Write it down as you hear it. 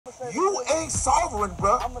You ain't sovereign,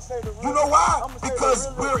 bro. You know why? Because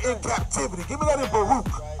we're in captivity. Give me that in Baruch.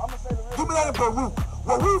 Give me that in Baruch.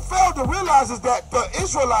 What we failed to realize is that the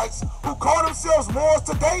Israelites who call themselves Moors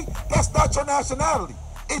today, that's not your nationality.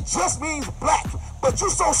 It just means black. But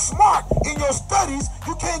you're so smart in your studies,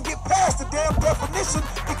 you can't get past the damn definition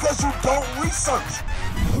because you don't research.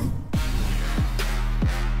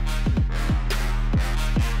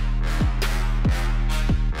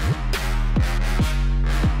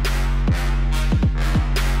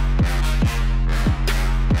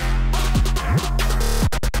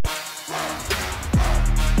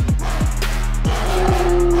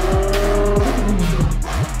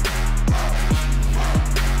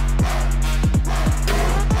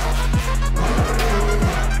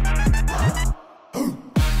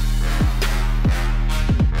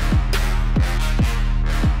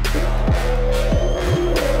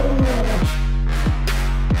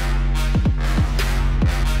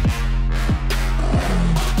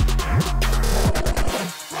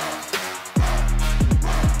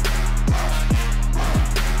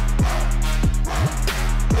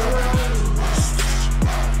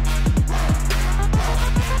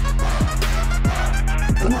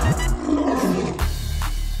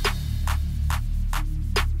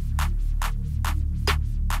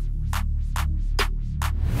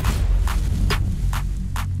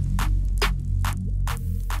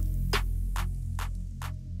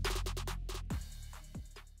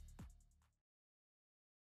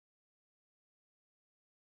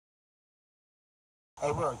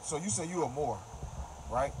 Hey, bro, so you say you a Moor,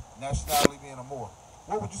 right? Nationality being a Moor.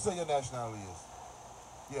 What would you say your nationality is?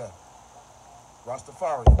 Yeah.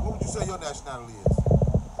 Rastafarian. What would you say your nationality is?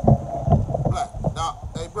 Black. Now,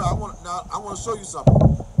 hey, bro, I want to show you something.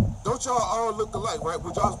 Don't y'all all look alike, right?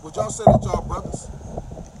 Would y'all say that y'all brothers?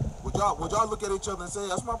 Would y'all look at each other and say,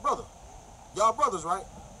 that's my brother? Y'all brothers, right?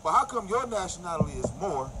 But how come your nationality is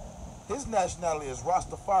Moor, his nationality is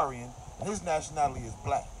Rastafarian, and his nationality is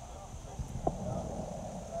black?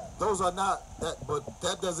 Those are not that, but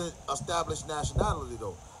that doesn't establish nationality,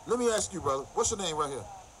 though. Let me ask you, brother. What's your name right here?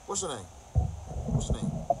 What's your name? What's your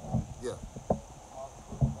name? Yeah.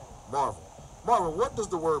 Marvel. Marvel, what does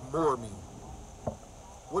the word Moor mean?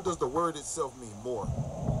 What does the word itself mean, Moor?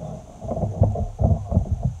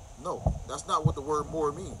 No, that's not what the word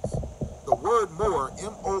Moor means. The word Moor,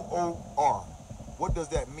 M-O-O-R, what does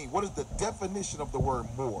that mean? What is the definition of the word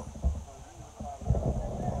Moor?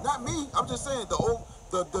 Not me. I'm just saying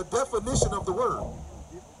the definition of the word.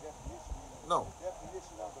 No.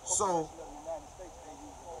 So,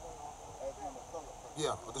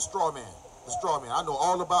 yeah, the straw man. The straw man. I know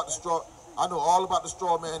all about the straw. I know all about the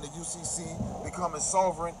straw man, the UCC, becoming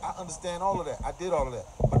sovereign. I understand all of that. I did all of that.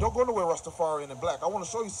 But don't go nowhere, Rastafarian and black. I want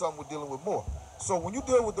to show you something we're dealing with Moor. So when you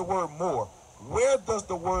deal with the word Moor, where does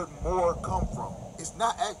the word Moor come from? It's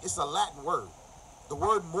not. It's a Latin word. The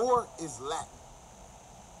word Moor is Latin.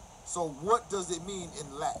 So what does it mean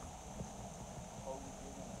in Latin?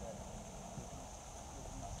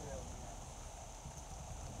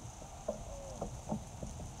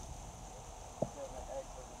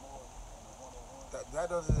 That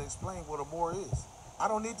doesn't explain what a Moor is. I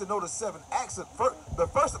don't need to know the 7 acts of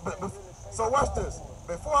so watch this.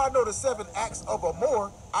 Before I know the 7 acts of a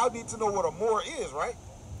Moor, I need to know what a Moor is, right?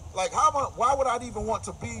 Like why would I even want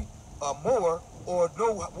to be a Moor or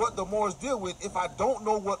know what the Moors deal with if I don't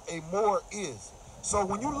know what a Moor is? So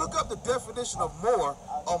when you look up the definition of Moor,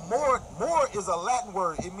 Moor is a Latin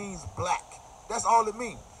word. It means black. That's all it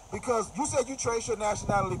means. Because you said you trace your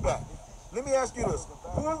nationality back. Let me ask you this.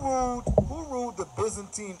 Who ruled the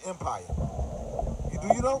Byzantine Empire? Do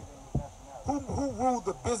you know? Who ruled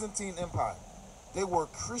the Byzantine Empire? They were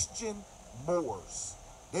Christian Moors.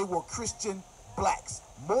 They were Christian blacks.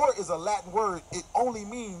 Moor is a Latin word. It only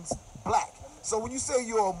means black. So when you say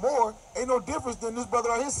you're a Moor, ain't no difference than this brother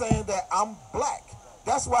right here saying that I'm black.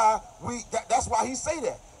 That's why that's why he say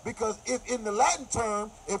that. Because if in the Latin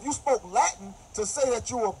term, if you spoke Latin to say that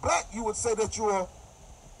you were black, you would say that you're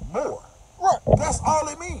Moor. Right. That's all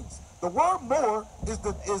it means. The word Moor is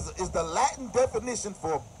the Latin definition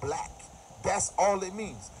for black. That's all it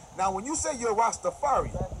means. Now, when you say you're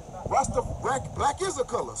Rastafarian, black is a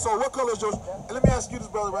color. So what color is yours? Let me ask you this,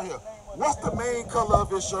 brother, right here. What's the main color of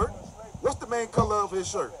his shirt? What's the main color of his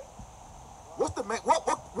shirt? What's the main?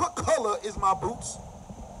 What color is my boots?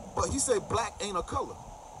 But he said black ain't a color.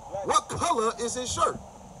 What color is his shirt?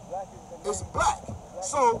 It's black.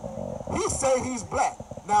 So he say he's black.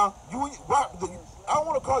 Now, I don't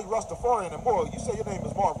want to call you Rastafarian and Moor. You say your name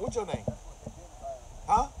is Marv. What's your name?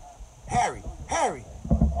 Huh? Harry. Harry,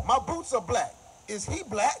 my boots are black. Is he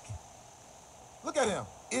black? Look at him.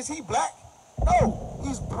 Is he black? No,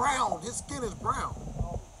 he's brown. brown. His skin is brown.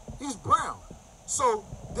 He's brown. So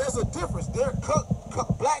there's a difference.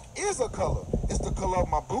 Black is a color. It's the color of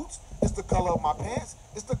my boots. It's the color of my pants.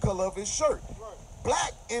 It's the color of his shirt.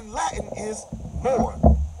 Black in Latin is Moor.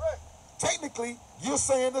 Technically, you're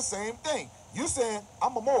saying the same thing. You're saying,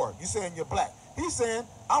 I'm a Moor. You're saying you're black. He's saying,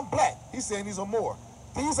 I'm black. He's saying he's a Moor.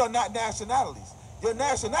 These are not nationalities. Your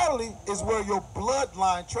nationality is where your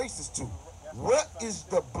bloodline traces to. What is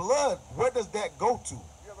the blood? Where does that go to?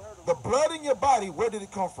 The blood in your body, where did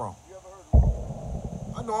it come from?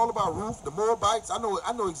 I know all about Ruth, the Moabites. I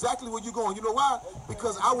know exactly where you're going. You know why?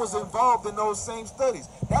 Because I was involved in those same studies.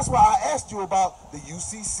 That's why I asked you about the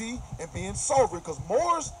UCC and being sovereign, because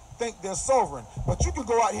Moors think they're sovereign. But you can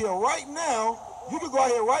go out here right now,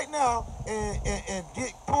 and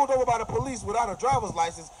get pulled over by the police without a driver's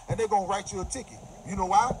license, and they're going to write you a ticket. You know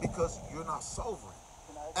why? Because you're not sovereign.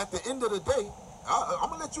 At the end of the day, I'm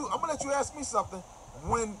gonna let you ask me something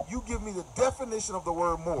when you give me the definition of the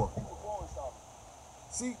word Moor.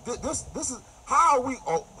 See, this is how are we.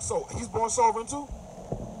 Oh, so he's born sovereign too?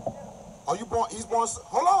 Are you born? He's born.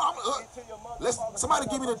 Hold on. Let's somebody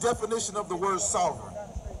give me the definition of the word sovereign.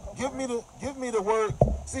 Give me the word.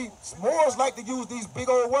 See, Moors like to use these big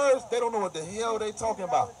old words. They don't know what the hell they talking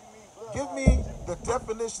about. Give me the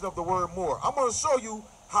definition of the word Moor. I'm going to show you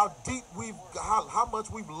how deep how much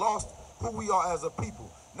we've lost who we are as a people.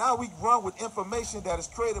 Now we run with information that is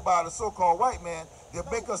created by the so-called white man that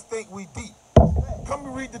make us think we deep. Come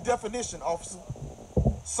and read the definition, officer.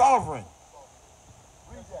 Sovereign.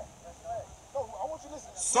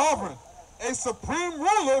 Sovereign, a supreme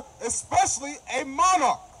ruler, especially a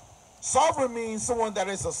monarch. Sovereign means someone that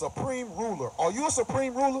is a supreme ruler. Are you a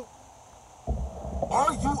supreme ruler?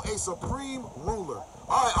 Are you a supreme ruler?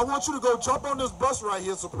 All right, I want you to go jump on this bus right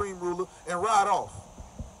here, supreme ruler, and ride off.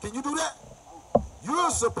 Can you do that? You're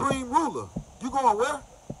a supreme ruler. You going where?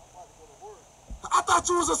 I thought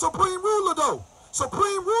you was a supreme ruler, though.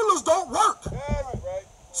 Supreme rulers don't work.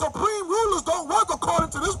 Supreme rulers don't work according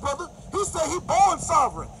to this brother. He said he born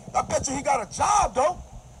sovereign. I bet you he got a job, though.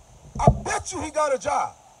 I bet you he got a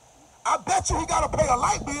job. I bet you he got to pay a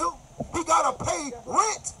light bill. He got to pay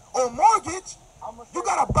rent or mortgage. You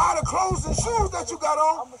got to buy the clothes and shoes that you got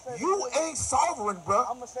on. You ain't sovereign, bro.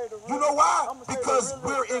 You know why? Because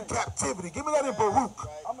we're in captivity. Give me that in Baruch.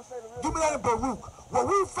 Give me that in Baruch. What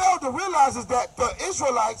we fail to realize is that the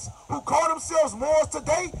Israelites who call themselves Moors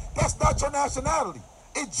today, that's not your nationality.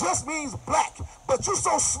 It just means black. But you're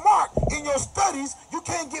so smart in your studies, you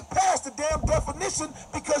can't get past the damn definition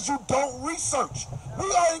because you don't research.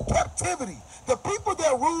 We are in captivity. The people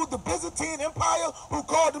that ruled the Byzantine Empire who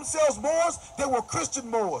called themselves Moors, they were Christian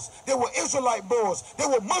Moors. They were Israelite Moors. They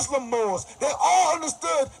were Muslim Moors. They all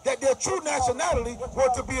understood that their true nationality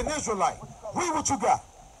was to be an Israelite. Read what you got.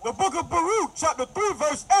 The book of Baruch, chapter 3,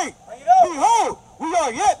 verse 8. Behold, we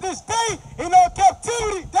are yet this day in our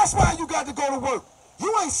captivity. That's why you got to go to work.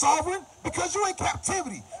 You ain't sovereign because you in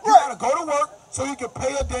captivity. You got to go to work so you can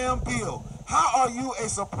pay a damn bill. How are you a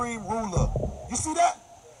supreme ruler? You see that?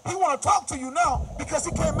 He want to talk to you now because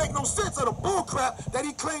he can't make no sense of the bull crap that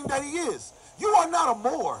he claimed that he is. You are not a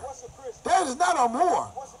Moor. That is not a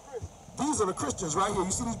Moor. These are the Christians right here. You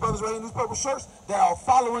see these brothers right here in these purple shirts that are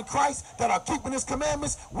following Christ, that are keeping his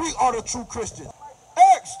commandments? We are the true Christians.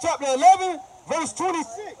 Acts chapter 11, verse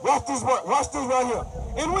 26. Watch this right here.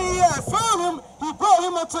 And when he had found him, he brought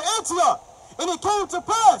him unto Antioch. And it came to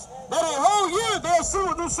pass that a whole year they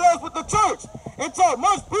assembled themselves with the church and taught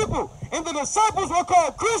much people. And the disciples were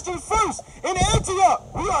called Christians first in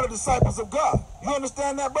Antioch. We are the disciples of God. You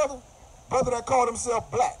understand that, brother? Brother that called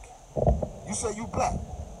himself black. You say you black.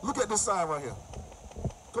 Look at this sign right here.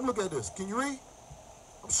 Come look at this. Can you read?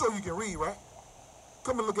 I'm sure you can read, right?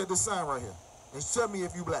 Come and look at this sign right here and tell me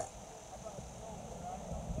if you black.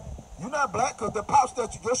 You're not black because the pouch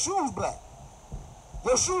that your shoes black.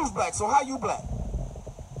 Your shoes black, so how you black?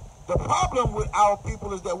 The problem with our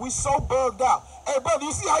people is that we so bugged out. Hey, brother,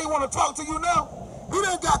 you see how he want to talk to you now? He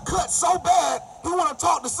done got cut so bad, he want to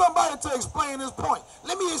talk to somebody to explain his point.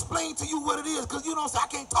 Let me explain to you what it is, because you know, I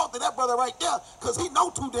can't talk to that brother right there, because he know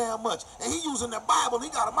too damn much. And he using the Bible, and he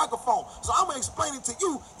got a microphone. So I'm going to explain it to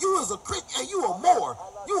you. You as a Christian, hey, you a Moor.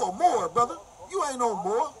 You a Moor, brother. You ain't no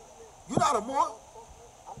Moor. You not a Moor.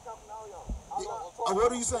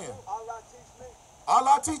 What are you saying?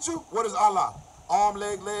 Allah teach you? What is Allah? Arm,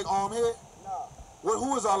 leg, arm, head?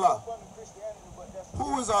 Who is Allah?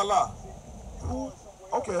 Who is Allah? Who?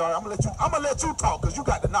 Okay, all right, I'm gonna let you talk because you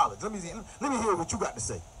got the knowledge. Let me hear what you got to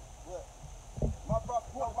say. My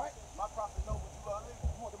prophet, you want the mic? My prophet knows what you are living.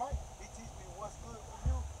 You want the mic? He teach me what's good for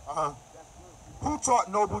you. That's good for you. Who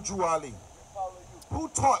taught Noble Jew Ali? Who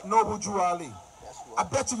taught Noble Jew Ali? I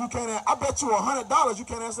bet you can't. I bet you $100 you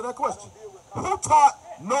can't answer that question. Who taught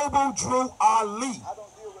Noble Drew Ali?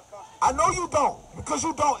 I know you don't, because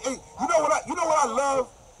you don't. Hey, you know what I love?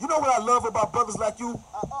 You know what I love about brothers like you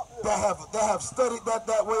that have studied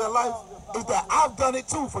that way of life is that I've done it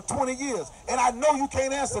too for 20 years, and I know you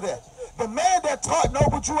can't answer that. The man that taught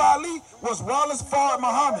Noble Drew Ali was Wallace Fard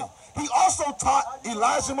Muhammad. He also taught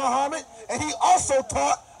Elijah Muhammad, and he also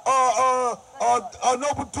taught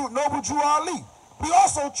Noble Drew Ali. He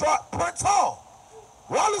also taught Prince Hall.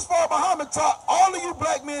 Wallace Fard Muhammad taught all of you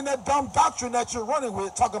black men that dumb doctrine that you're running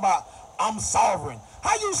with, talking about I'm sovereign.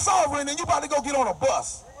 How you sovereign and you about to go get on a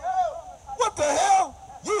bus? What the hell?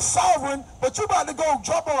 You sovereign, but you about to go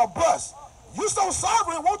jump on a bus. You so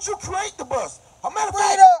sovereign, won't you create the bus? A matter of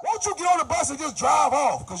fact, won't you get on the bus and just drive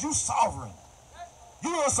off? Because you sovereign.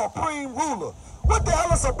 You're a supreme ruler. What the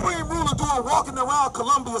hell is a supreme ruler doing walking around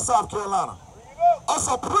Columbia, South Carolina? A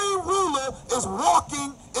supreme ruler is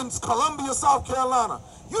walking in Columbia, South Carolina.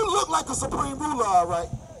 You look like a supreme ruler, all right.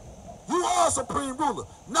 You are a supreme ruler.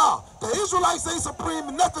 Now, the Israelites ain't supreme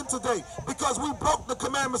in nothing today because we broke the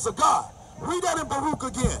commandments of God. Read that in Baruch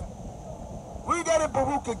again. Read that in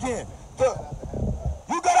Baruch again.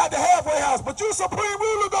 You got out the halfway house, but you supreme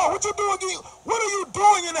ruler though. What you doing? What are you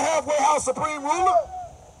doing in the halfway house, supreme ruler?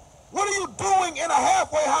 What are you doing in a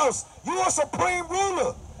halfway house? You a supreme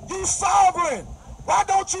ruler. You sovereign. Why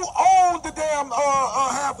don't you own the damn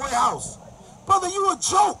halfway house? Brother, you a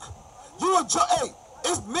joke. You a joke. Hey,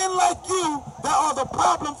 it's men like you that are the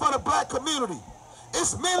problem for the black community.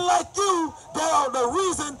 It's men like you that are the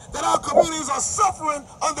reason that our communities are suffering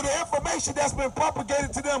under the information that's been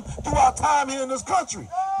propagated to them through our time here in this country.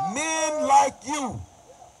 Men like you.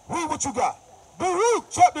 Read what you got. Baruch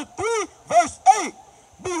chapter 3, verse 8.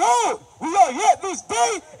 Behold, we are yet this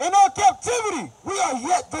day in our captivity. We are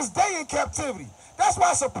yet this day in captivity. That's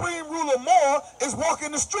why Supreme Ruler Moor is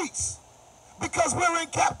walking the streets. Because we're in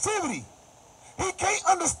captivity. He can't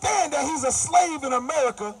understand that he's a slave in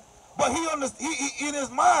America, but he in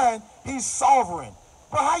his mind, he's sovereign.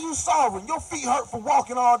 But how you sovereign? Your feet hurt from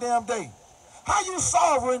walking all damn day. How you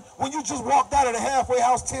sovereign when you just walked out of the halfway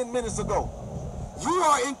house 10 minutes ago? You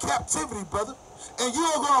are in captivity, brother. And you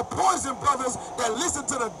are going to poison brothers that listen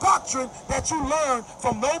to the doctrine that you learned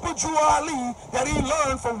from Noble Drew Ali, that he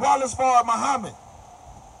learned from Wallace Fard Muhammad.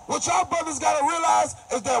 What y'all brothers got to realize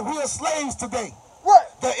is that we are slaves today.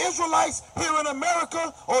 What? The Israelites here in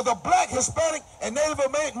America, or the black, Hispanic, and Native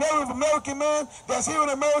American man that's here in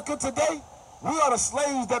America today, we are the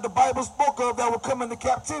slaves that the Bible spoke of that will come into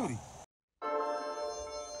captivity.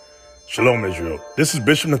 Shalom, Israel. This is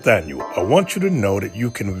Bishop Nathaniel. I want you to know that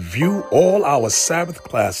you can view all our Sabbath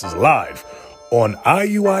classes live on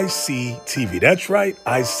IUIC TV. That's right,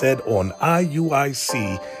 I said on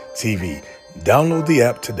IUIC TV. Download the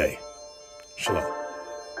app today. Shalom.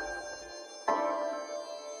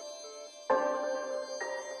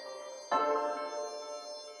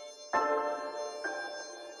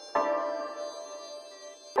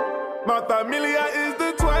 My familia is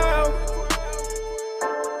the 12.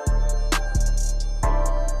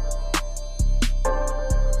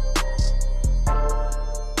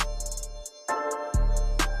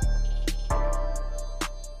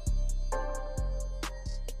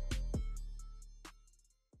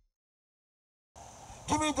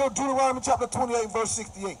 Give me Deuteronomy chapter 28, verse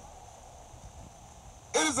 68.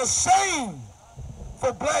 It is a shame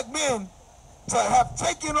for black men to have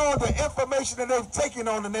taken on the information that they've taken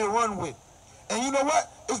on and they run with. And you know what?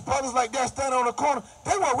 It's brothers like that standing on the corner.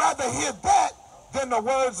 They would rather hear that than the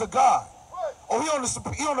words of God. Oh, he on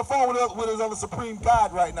the phone with his other supreme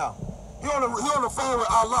God right now. He on the phone with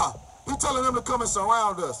Allah. He telling them to come and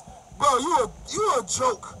surround us. Bro, you a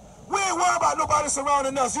joke. We ain't worried about nobody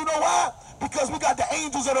surrounding us. You know why? Because we got the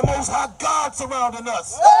angels of the Most High God surrounding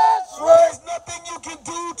us. That's right. There's nothing you can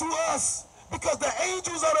do to us. Because the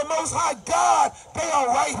angels of the Most High God, they are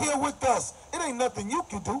right here with us. It ain't nothing you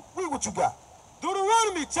can do. Read what you got.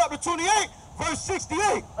 Deuteronomy chapter 28, verse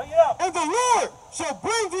 68. And the Lord shall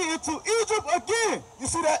bring thee into Egypt again. You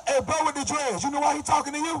see that? Hey, bro with the dreads. You know why he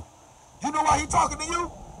talking to you? You know why he talking to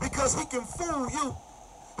you? Because he can fool you.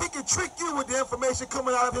 He can trick you with the information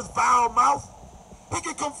coming out of his vile mouth. He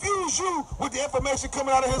can confuse you with the information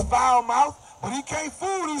coming out of his vile mouth. But he can't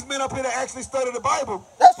fool these men up here that actually study the Bible.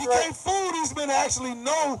 He can't fool these men that actually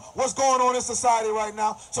know what's going on in society right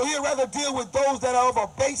now. So he'd rather deal with those that are of a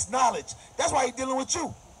base knowledge. That's why he's dealing with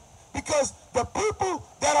you. Because the people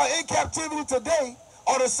that are in captivity today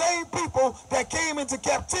are the same people that came into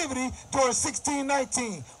captivity during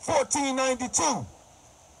 1619, 1492.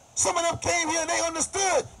 Some of them came here and they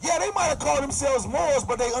understood. Yeah, they might have called themselves Moors,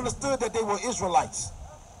 but they understood that they were Israelites.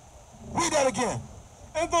 Read that again.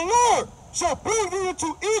 and the Lord shall bring you into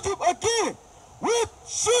Egypt again with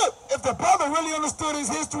ship. If the brother really understood his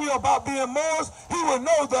history about being Moors, he would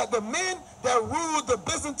know that the men that ruled the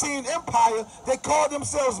Byzantine Empire, they called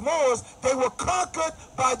themselves Moors. They were conquered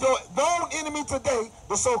by your known enemy today,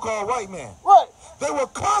 the so-called white man. Right. They were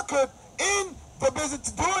conquered in the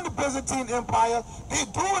during the Byzantine Empire,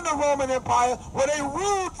 during the Roman Empire, where they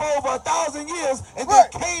ruled for over 1,000 years, and right.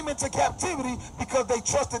 they came into captivity because they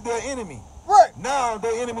trusted their enemy. Right. Now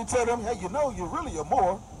their enemy tell them, hey, you know, you're really a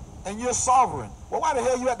Moor, and you're sovereign. Well, why the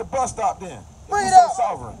hell you at the bus stop then? Bring If it you're up. so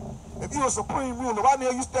sovereign. If you're a supreme ruler, why the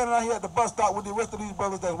hell you standing out here at the bus stop with the rest of these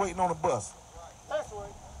brothers that's waiting on the bus? That's right.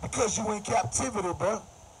 Because you in captivity, bro.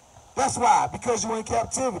 That's why, because you in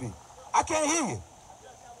captivity. I can't hear you.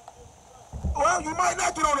 Well, you might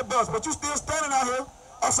not get on the bus, but you still standing out here.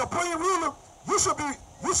 A supreme ruler, you should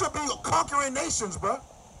be conquering nations, bro.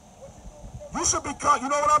 You should be, you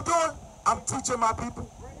know what I'm doing? I'm teaching my people.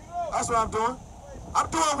 That's what I'm doing. I'm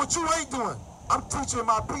doing what you ain't doing. I'm teaching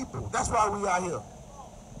my people. That's why we out here.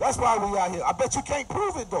 That's why we out here. I bet you can't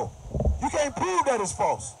prove it, though. You can't prove that it's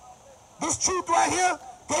false. This truth right here,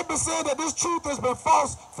 they've been saying that this truth has been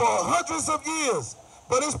false for hundreds of years.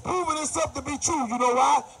 But it's proven itself to be true. You know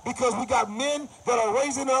why? Because we got men that are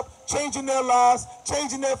raising up, changing their lives,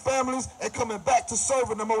 changing their families, and coming back to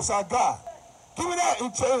serving the Most High God. Give me that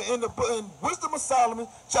in Wisdom of Solomon,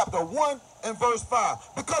 chapter 1 and verse 5.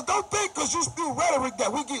 Because don't think because you spew rhetoric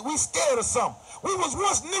that we scared of something. We was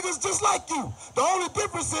once niggas just like you. The only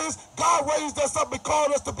difference is God raised us up and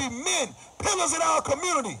called us to be men, pillars in our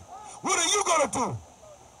community. What are you going to do?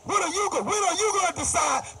 When are you going to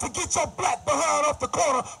decide to get your black behind off the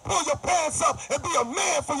corner, pull your pants up, and be a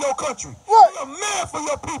man for your country? Right. Be a man for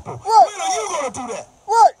your people. Right. When are you going to do that?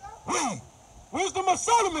 Right. Read. Wisdom of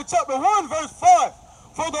Solomon, chapter 1, verse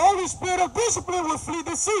 5. For the Holy Spirit of discipline will flee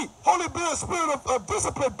deceit. Holy Spirit of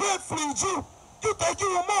discipline been fleed you. You think you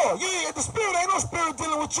were more. The Spirit ain't no spirit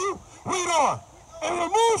dealing with you. Read on. And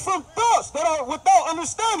remove from thoughts that are without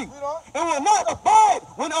understanding, and will not abide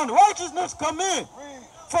when unrighteousness come in.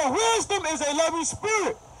 For wisdom is a loving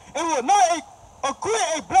spirit, and will not acquit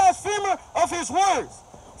a blasphemer of his words.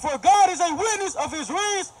 For God is a witness of his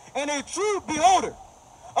ways, and a true beholder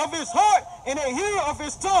of his heart, and a hearer of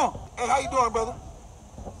his tongue. Hey, how you doing, brother?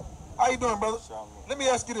 How you doing, brother? Let me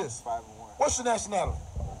ask you this. What's your nationality?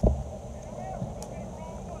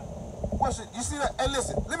 You see that? Hey,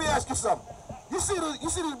 listen, let me ask you something. You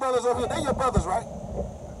see these brothers over here, they your brothers, right?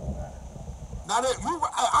 Now,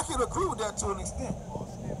 I can agree with that to an extent.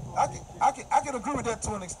 I can agree with that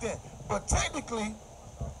to an extent. But technically,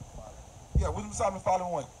 yeah, Wisdom of Solomon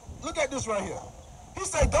following 1. Look at this right here. He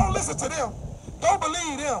said, don't listen to them. Don't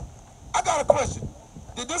believe them. I got a question.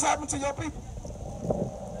 Did this happen to your people?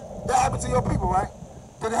 That happened to your people, right?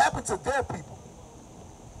 Did it happen to their people?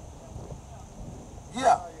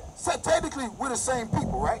 Yeah. So technically, we're the same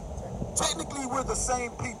people, right? Technically, we're the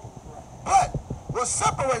same people. But what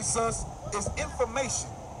separates us is information.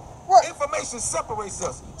 Right. Information separates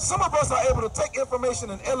us. Some of us are able to take information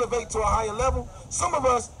and elevate to a higher level. Some of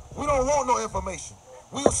us, we don't want no information.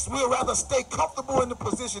 We'll rather stay comfortable in the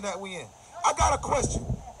position that we're in. I got a question.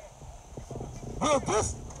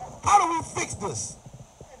 How do we fix this?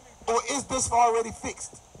 Or is this already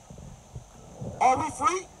fixed? Are we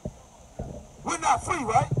free? We're not free,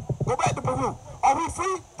 right? Go back to Peru. Are we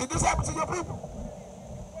free? Did this happen to your people?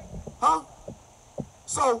 Huh?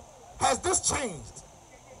 So, has this changed?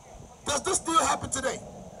 Does this still happen today?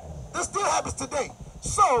 This still happens today.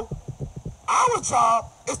 So, our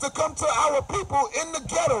job is to come to our people in the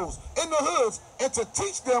ghettos, in the hoods, and to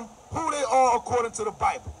teach them who they are according to the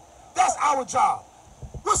Bible. That's our job.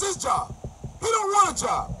 What's his job? He don't want a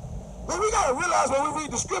job. Well, we got to realize when we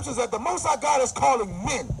read the scriptures that the Most High God is calling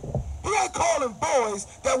men. He ain't calling boys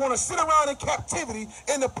that want to sit around in captivity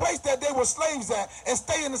in the place that they were slaves at and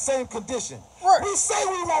stay in the same condition. Right. We say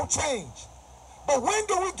we won't change. But when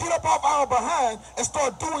do we get up off our behind and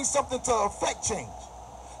start doing something to affect change?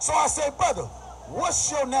 So I said, brother,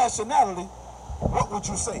 what's your nationality? What would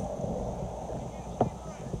you say?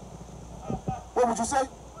 What would you say?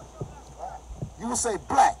 You would say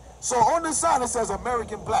black. So on this sign it says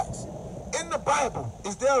American blacks. In the Bible,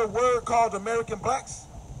 is there a word called American blacks?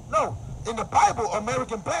 No. In the Bible,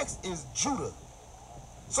 American blacks is Judah.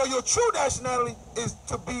 So your true nationality is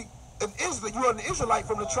to be an Israelite. You are an Israelite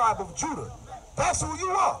from the tribe of Judah. That's who you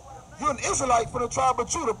are. You're an Israelite from the tribe of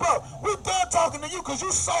Judah. Bro, we're done talking to you because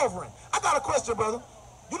you're sovereign. I got a question, brother.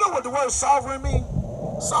 You know what the word sovereign means?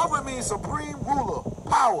 Sovereign means supreme ruler,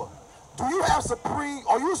 power. Do you have supreme,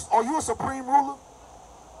 are you a supreme ruler?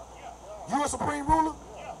 You a supreme ruler?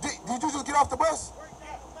 Did you just get off the bus?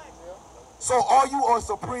 So are you a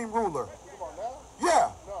supreme ruler? Yeah.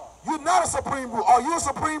 You're not a supreme ruler. Are you a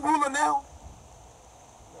supreme ruler now?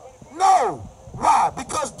 No. Why?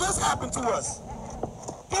 Because this happened to us.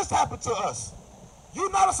 This happened to us. You're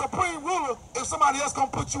not a supreme ruler if somebody else gonna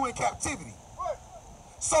put you in captivity.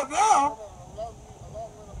 So now,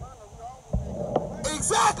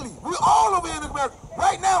 exactly, we all over in America.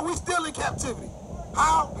 Right now, we still in captivity.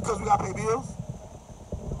 How? Because we gotta pay bills.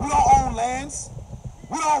 We don't own lands.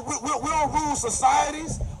 We don't rule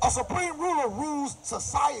societies. A supreme ruler rules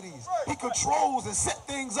societies. He controls and set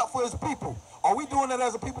things up for his people. Are we doing that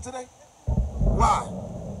as a people today? Why?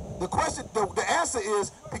 The question, the answer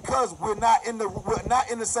is because we're not in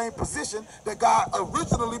the same position that God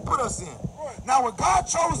originally put us in. Now, when God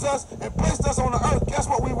chose us and placed us on the earth, guess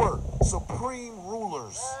what we were? Supreme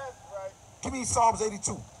rulers. Give me Psalms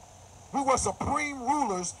 82. We were supreme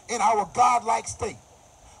rulers in our godlike state.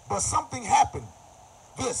 But something happened.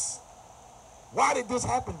 This. Why did this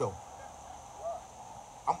happen, though?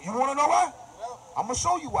 You want to know why? I'm going to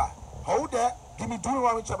show you why. Hold that. Give me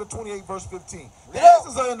Deuteronomy chapter 28, verse 15. The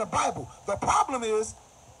answers are in the Bible. The problem is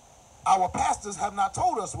our pastors have not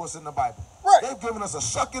told us what's in the Bible. Right. They've given us a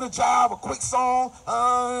shuck and a jive, a quick song,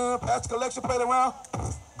 pastor collection played around,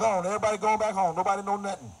 gone. Everybody going back home. Nobody know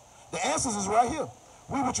nothing. The answers is right here.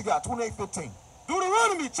 Read what you got, 28:15.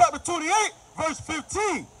 Deuteronomy chapter 28, verse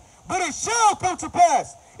 15. But it shall come to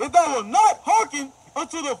pass, if thou wilt not hearken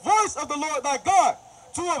unto the voice of the Lord thy God,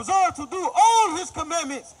 to observe to do all his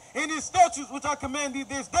commandments and his statutes which I command thee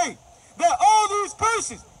this day, that all these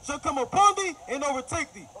curses shall come upon thee and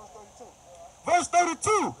overtake thee. Verse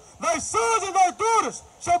 32. Thy sons and thy daughters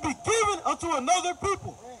shall be given unto another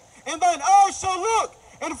people, and thine eyes shall look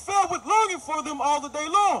and fill with longing for them all the day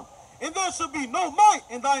long, and there shall be no might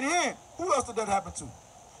in thine hand. Who else did that happen to?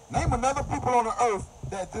 Name another people on the earth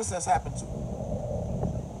that this has happened to.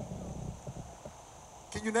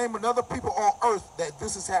 Can you name another people on earth that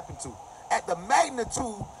this has happened to? At the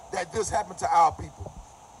magnitude that this happened to our people.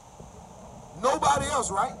 Nobody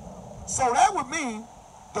else, right? So that would mean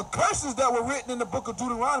the curses that were written in the book of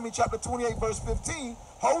Deuteronomy chapter 28 verse 15,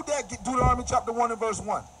 hold that, Deuteronomy chapter 1 and verse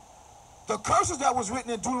 1. The curses that was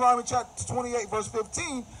written in Deuteronomy chapter 28 verse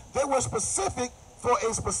 15, they were specific for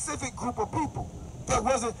a specific group of people. That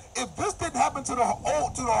wasn't, if this didn't happen to the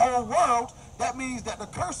whole world, that means that the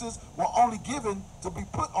curses were only given to be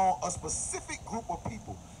put on a specific group of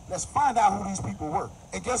people. Let's find out who these people were.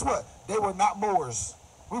 And guess what? They were not Moors.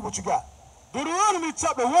 Read what you got. Deuteronomy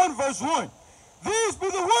chapter 1 verse 1. These be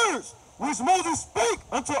the words which Moses spake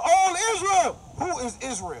unto all Israel. Who is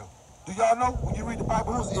Israel? Do y'all know when you read the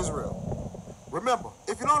Bible who's Israel? Remember,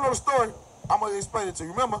 if you don't know the story, I'm going to explain it to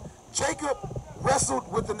you. Remember, Jacob wrestled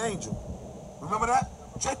with an angel. Remember that?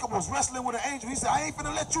 Jacob was wrestling with an angel. He said, I ain't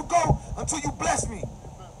finna let you go until you bless me.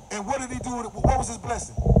 And what did he do? What was his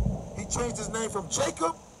blessing? He changed his name from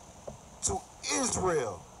Jacob to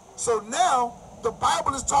Israel. So now the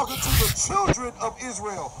Bible is talking to the children of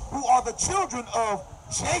Israel, who are the children of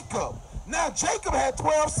Jacob. Now Jacob had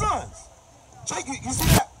 12 sons. Jacob, you see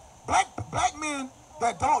that? Black men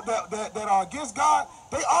that are against God,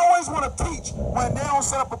 they always want to teach when they don't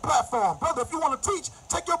set up a platform. Brother, if you want to teach,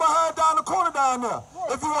 take your behind down the corner down there.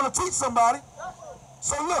 If you want to teach somebody.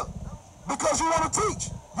 So look, because you want to teach,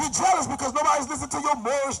 you're jealous because nobody's listening to your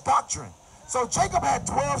Moorish doctrine. So Jacob had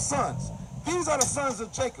 12 sons. These are the sons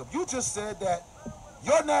of Jacob. You just said that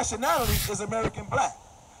your nationality is American black.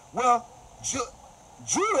 Well,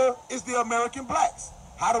 Judah is the American blacks.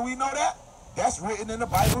 How do we know that? That's written in the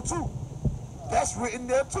Bible too. That's written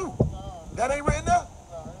there too. That ain't written there?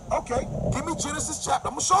 Okay, give me Genesis chapter.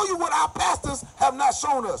 I'm going to show you what our pastors have not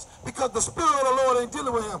shown us, because the Spirit of the Lord ain't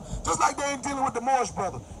dealing with him, just like they ain't dealing with the Moorish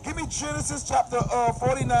brother. Give me Genesis chapter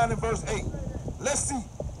 49 and verse 8. Let's see.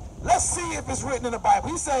 Let's see if it's written in the Bible.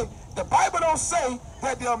 He say, the Bible don't say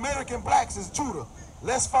that the American blacks is Judah.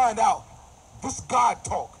 Let's find out. This God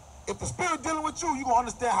talk. If the Spirit dealing with you, you're going to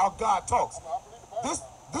understand how God talks.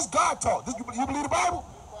 This God talk. You believe the Bible?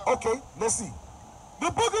 Okay, let's see. The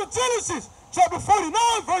book of Genesis, chapter 49,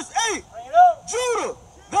 verse 8. Judah,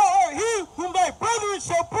 thou art he whom thy brethren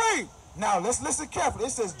shall praise. Now, let's listen carefully.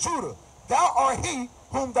 It says, Judah, thou art he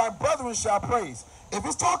whom thy brethren shall praise. If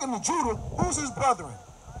it's talking to Judah, who's his brethren?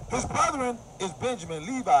 His brethren is Benjamin,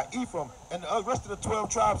 Levi, Ephraim, and the rest of the 12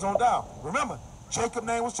 tribes on down. Remember, Jacob's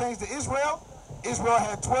name was changed to Israel. Israel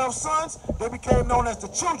had 12 sons. They became known as the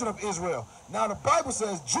children of Israel. Now the Bible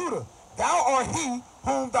says, Judah, thou art he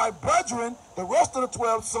whom thy brethren, the rest of the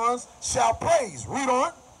 12 sons, shall praise. Read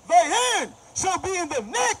on. Thy hand shall be in the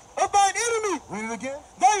neck of thine enemy. Read it again.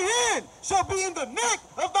 Thy hand shall be in the neck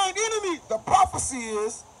of thine enemy. The prophecy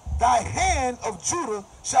is thy hand of Judah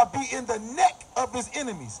shall be in the neck of his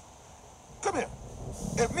enemies. Come here.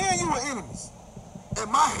 If me and you are enemies,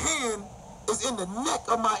 and my hand is in the neck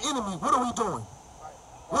of my enemy, what are we doing?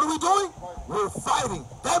 What are we doing? We're fighting.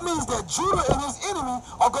 That means that Judah and his enemy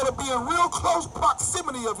are going to be in real close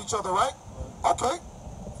proximity of each other, right? Okay.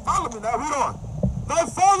 Follow me now. Read on. Thy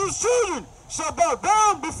father's children shall bow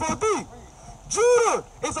down before thee. Judah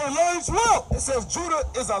is a lion's whelp. It says Judah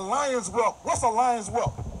is a lion's whelp. What's a lion's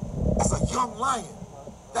whelp? That's a young lion.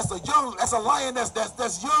 That's a lion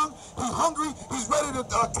that's young. He's hungry. He's ready to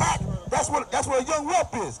attack. That's what a young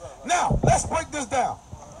whelp is. Now, let's break this down.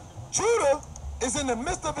 Judah is in the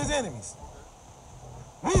midst of his enemies.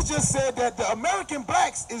 We just said that the American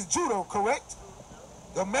blacks is Judah, correct?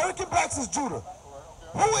 The American blacks is Judah.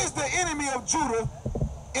 Who is the enemy of Judah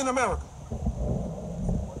in America?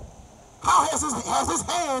 How has his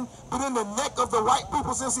hand been in the neck of the white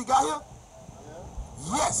people since he got here?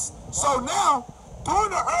 Yes. So now, during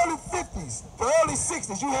the early 50s, the early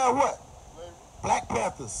 60s, you had what? Black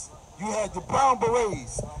Panthers. You had the Brown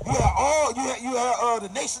Berets. You had the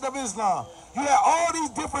Nation of Islam. You had all these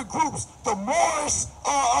different groups. The Moorish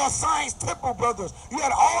Science Temple brothers. You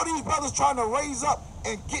had all these brothers trying to raise up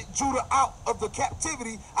and get Judah out of the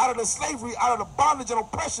captivity, out of the slavery, out of the bondage and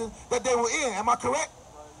oppression that they were in. Am I correct?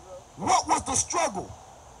 What was the struggle?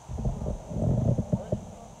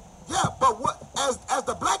 Yeah, but what as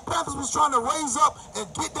the Black Panthers was trying to raise up and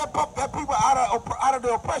get that people out of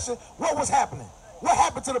the oppression, what was happening? What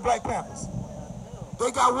happened to the Black Panthers?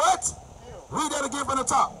 They got what? Read that again from the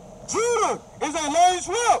top. Judah is a lion's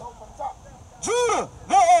whelp. Judah,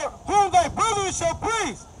 whom thy brethren shall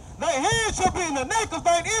praise. Thy hand shall be in the neck of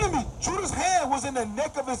thine enemy. Judah's hand was in the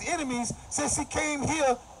neck of his enemies since he came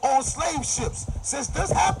here on slave ships. Since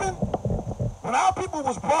this happened, when our people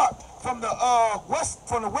was brought from the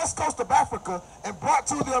west coast of Africa and brought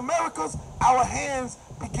to the Americas, our hands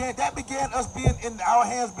began our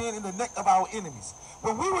hands being in the neck of our enemies.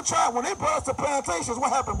 When they brought us to plantations,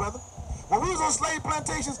 what happened, brother? When we was on slave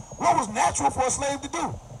plantations, what was natural for a slave to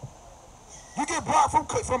do? You get brought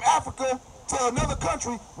from Africa to another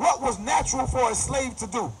country, what was natural for a slave to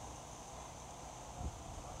do?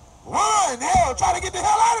 Run, hell, try to get the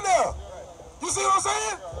hell out of there. You see what I'm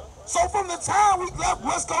saying? So from the time we left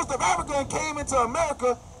west coast of Africa and came into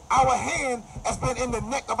America, our hand has been in the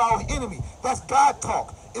neck of our enemy. That's God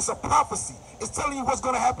talk. It's a prophecy. It's telling you what's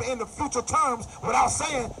going to happen in the future terms without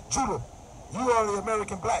saying, Judah, you are the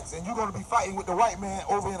American blacks, and you're going to be fighting with the white man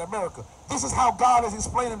over in America. This is how God is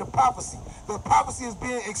explaining the prophecy. The prophecy is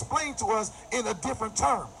being explained to us in a different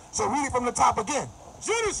term. So read it from the top again.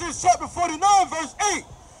 Genesis chapter 49, verse 8.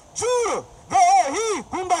 Judah, thou art he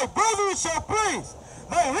whom thy brethren shall praise.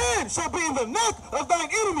 Thy hand shall be in the neck of thine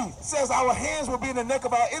enemies. It says our hands will be in the neck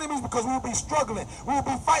of our enemies because we will be struggling. We will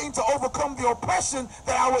be fighting to overcome the oppression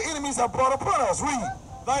that our enemies have brought upon us. Read.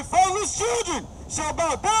 Thy father's children shall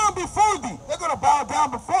bow down before thee. They're going to bow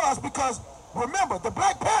down before us because, remember, the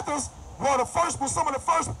Black Panthers were some of the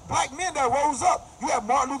first black men that rose up. You had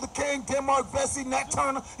Martin Luther King, Denmark Vesey, Nat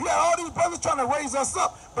Turner. You had all these brothers trying to raise us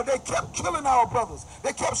up, but they kept killing our brothers.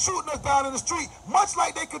 They kept shooting us down in the street, much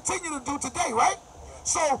like they continue to do today, right?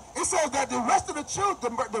 So it says that the rest of the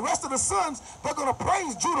children, the rest of the sons, they're going to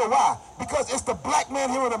praise Judah. Why? Because it's the black man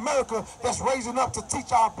here in America that's raising up to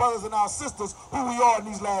teach our brothers and our sisters who we are in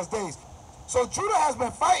these last days. So Judah has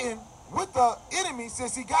been fighting with the enemy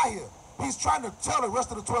since he got here. He's trying to tell the rest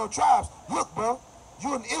of the 12 tribes, look, bro,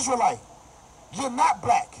 you're an Israelite. You're not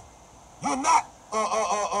black. You're not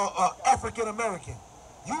African American.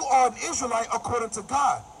 You are an Israelite according to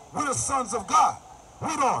God. We're the sons of God.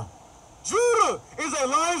 Read on. Judah is a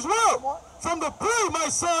lion's whelp. From the prey, my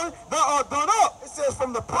son, thou art gone up. It says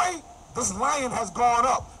from the prey, this lion has gone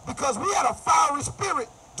up. Because we had a fiery spirit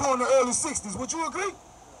during the early 60s. Would you agree?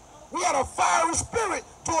 We had a fiery spirit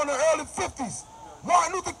during the early 50s.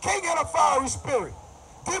 Martin Luther King had a fiery spirit.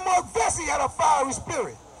 Denmark Vesey had a fiery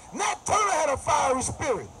spirit. Nat Turner had a fiery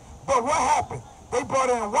spirit. But what happened? They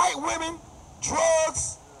brought in white women,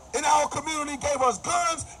 drugs, in our community, gave us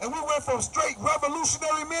guns, and we went from straight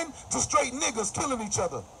revolutionary men to straight niggas killing each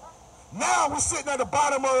other. Now we're sitting at the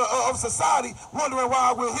bottom of society wondering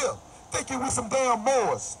why we're here, thinking we some damn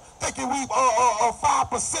Moors, thinking we are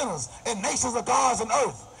 5%ers and nations of gods and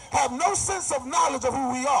earth, have no sense of knowledge of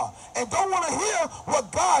who we are, and don't want to hear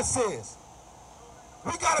what God says.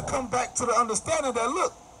 We got to come back to the understanding that,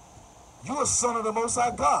 look, you're a son of the Most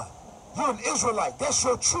High God. You're an Israelite. That's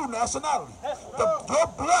your true nationality. Your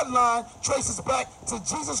bloodline traces back to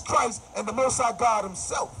Jesus Christ and the Most High God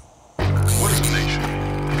himself. What is the nation?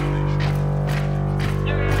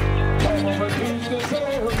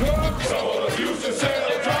 Someone used to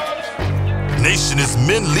say, nation is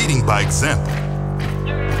men leading by example.